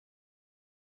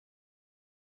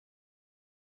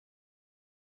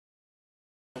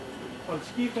on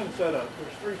ski fin setup,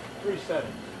 there's three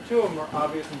settings. Two of them are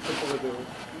obvious and simple to do,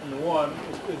 and the one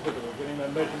is difficult, getting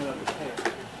that measurement of the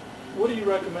tail. What do you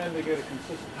recommend to get a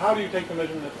consistent, how do you take the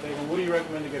measurement of the tail, and what do you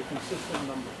recommend to get a consistent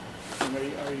number?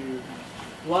 Are you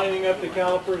lining up the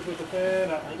calipers with the fin?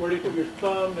 Where do you put your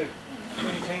thumb to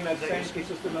maintain that same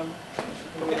consistent number?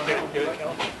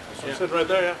 Yeah. Sit right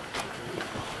there, yeah.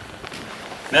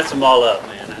 Mess them all up,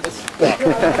 man. I'm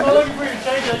not looking for you to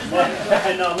change it.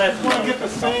 I just want to get the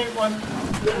same one.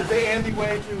 Is the Andy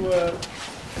way to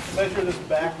measure this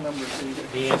back number? So you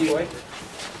get The Andy way?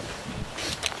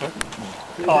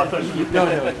 Oh, I thought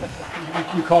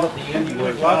you called it the Andy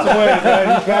way. Lots of ways,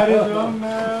 right? He's got his own.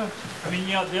 I mean,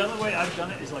 yeah, the other way I've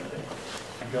done it is like this.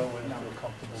 I go when I feel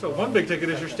comfortable. So one big ticket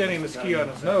is you're standing the ski on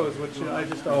his nose, which I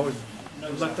just always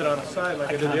left it on his side like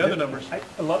I did the other numbers.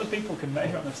 A lot of people can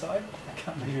measure on the side. I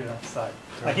can't measure it on the side.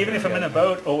 Like even if I'm in a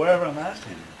boat or wherever I'm at,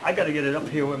 I got to get it up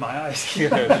here with my eyes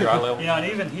here. You know,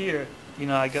 and even here, you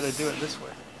know, I got to do it this way.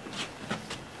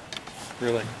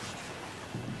 Really?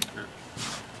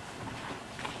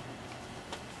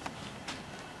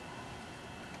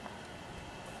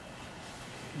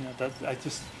 You know, I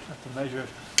just have to measure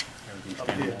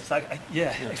up here. It's like,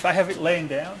 if I have it laying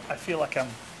down, I feel like I'm.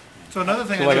 So another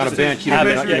thing. So like on a bench, you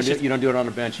don't do it on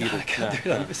a bench either. I can't do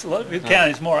that. It's a lot of, it can.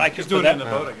 It's more. I could Just do it in the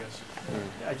boat, I guess.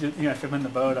 I just, you know, if I'm in the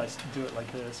boat, I do it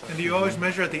like this. And do you always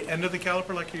measure at the end of the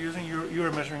caliper like you're using? You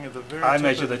were measuring at the very. I tip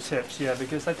measure of the it. tips, yeah,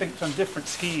 because I think on different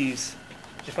skis,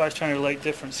 if I was trying to relate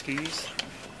different skis,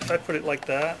 if I put it like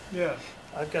that, Yeah.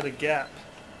 I've got a gap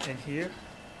in here,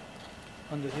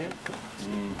 under here.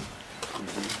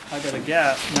 I've got a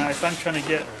gap. Now, if I'm trying to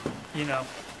get, you know,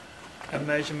 a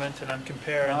measurement and I'm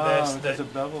comparing this, because the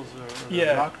bevels or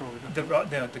yeah, the rock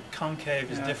roll. the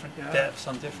concave is different depths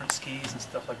on different skis and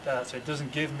stuff like that, so it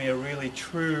doesn't give me a really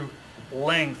true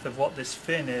length of what this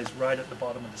fin is right at the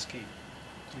bottom of the ski.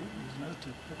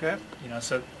 Okay. You know,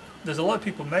 so there's a lot of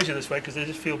people measure this way because they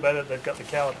just feel better they've got the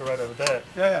caliper right over there.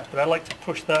 Yeah. But I like to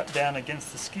push that down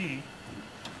against the ski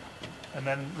and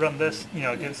then run this, you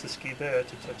know, against the ski there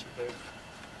to touch it there.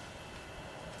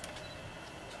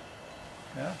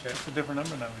 Yeah. It's a different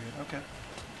number now. Okay.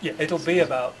 Yeah, it'll be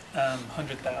about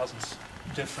 100 thousandths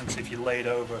difference if you lay it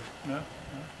over. No.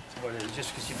 That's what it is,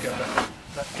 just because you've got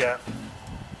that gap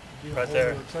right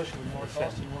there.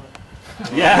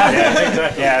 Yeah,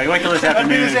 exactly. Yeah, wait till this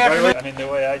afternoon. I mean, the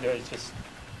way I do it is just,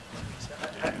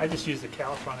 I just use the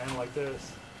caliper on end like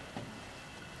this.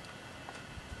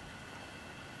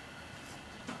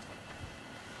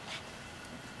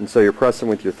 And so you're pressing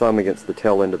with your thumb against the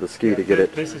tail end of the ski to get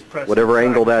it, this is pressing whatever flat,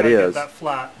 angle that is. That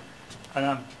flat, and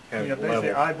I'm basically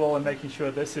eyeballing, making sure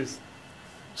this is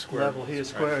level here,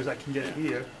 square as I can get it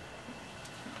here.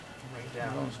 Right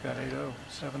down. It's got 80,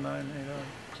 7980.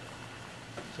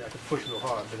 See, I can push real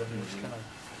hard, but I mean it's kind of.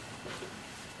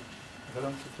 If I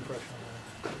don't keep the pressure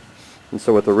on there. And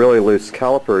so with a really loose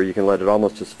caliper, you can let it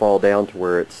almost just fall down to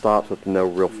where it stops with no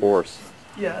real force.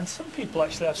 Yeah, and some people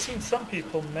actually, I've seen some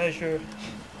people measure the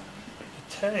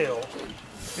tail.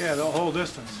 Yeah, the whole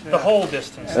distance. Yeah. The whole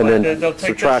distance. And then they'll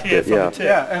take subtract this here it, from yeah. the tip.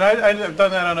 Yeah, and I've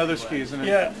done that on other skis. And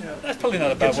That's probably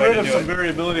not a bad gets way rid to of do some it.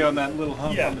 variability on that little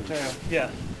hump on the tail. Yeah.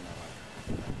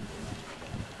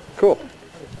 Cool.